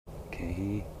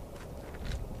Okay.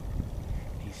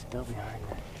 He's still behind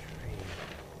that tree.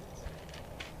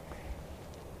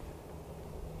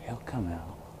 He'll come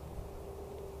out.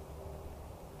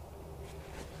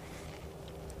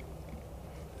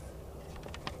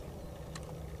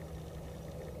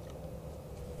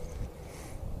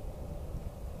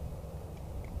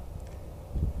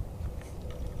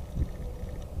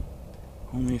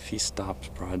 Only if he stops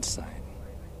broadside.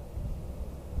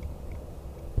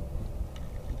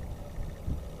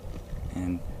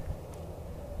 And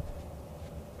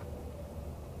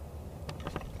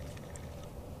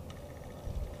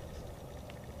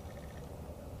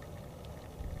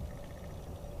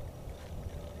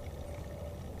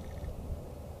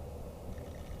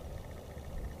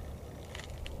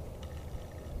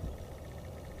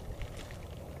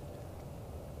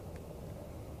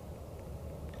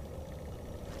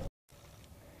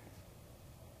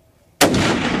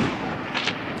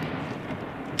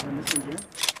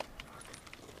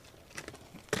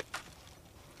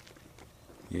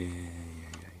yeah.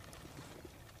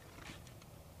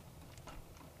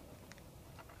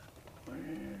 Where'd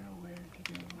you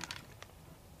go?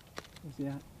 Where's he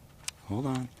at? Hold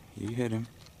on, you hit him.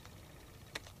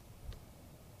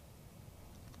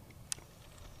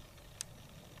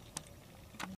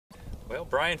 Well,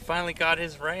 Brian finally got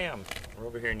his ram. We're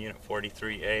over here in Unit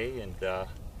 43A, and the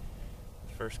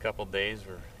first couple days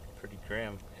were pretty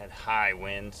grim. Had high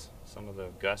winds. Some of the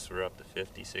gusts were up to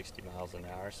 50, 60 miles an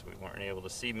hour, so we weren't able to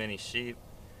see many sheep.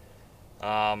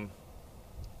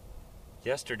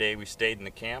 Yesterday we stayed in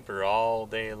the camper all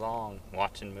day long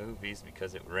watching movies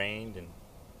because it rained and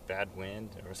bad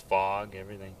wind. There was fog,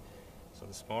 everything. So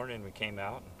this morning we came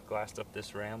out and glassed up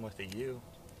this ram with a ewe,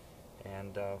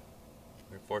 and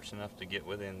we were fortunate enough to get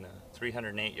within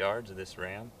 308 yards of this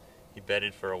ram. He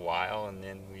bedded for a while, and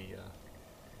then we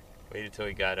waited till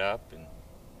he got up and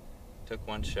took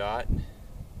one shot,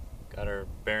 got our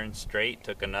bearings straight,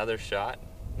 took another shot,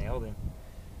 nailed him.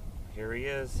 Here he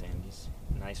is, and he's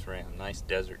a nice ram, nice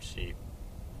desert sheep.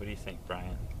 What do you think,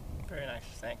 Brian? Very nice,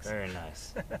 thanks. Very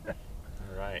nice.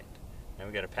 All right, now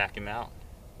we got to pack him out.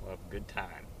 We'll have a good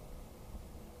time.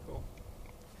 Cool.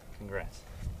 Congrats.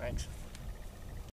 Thanks.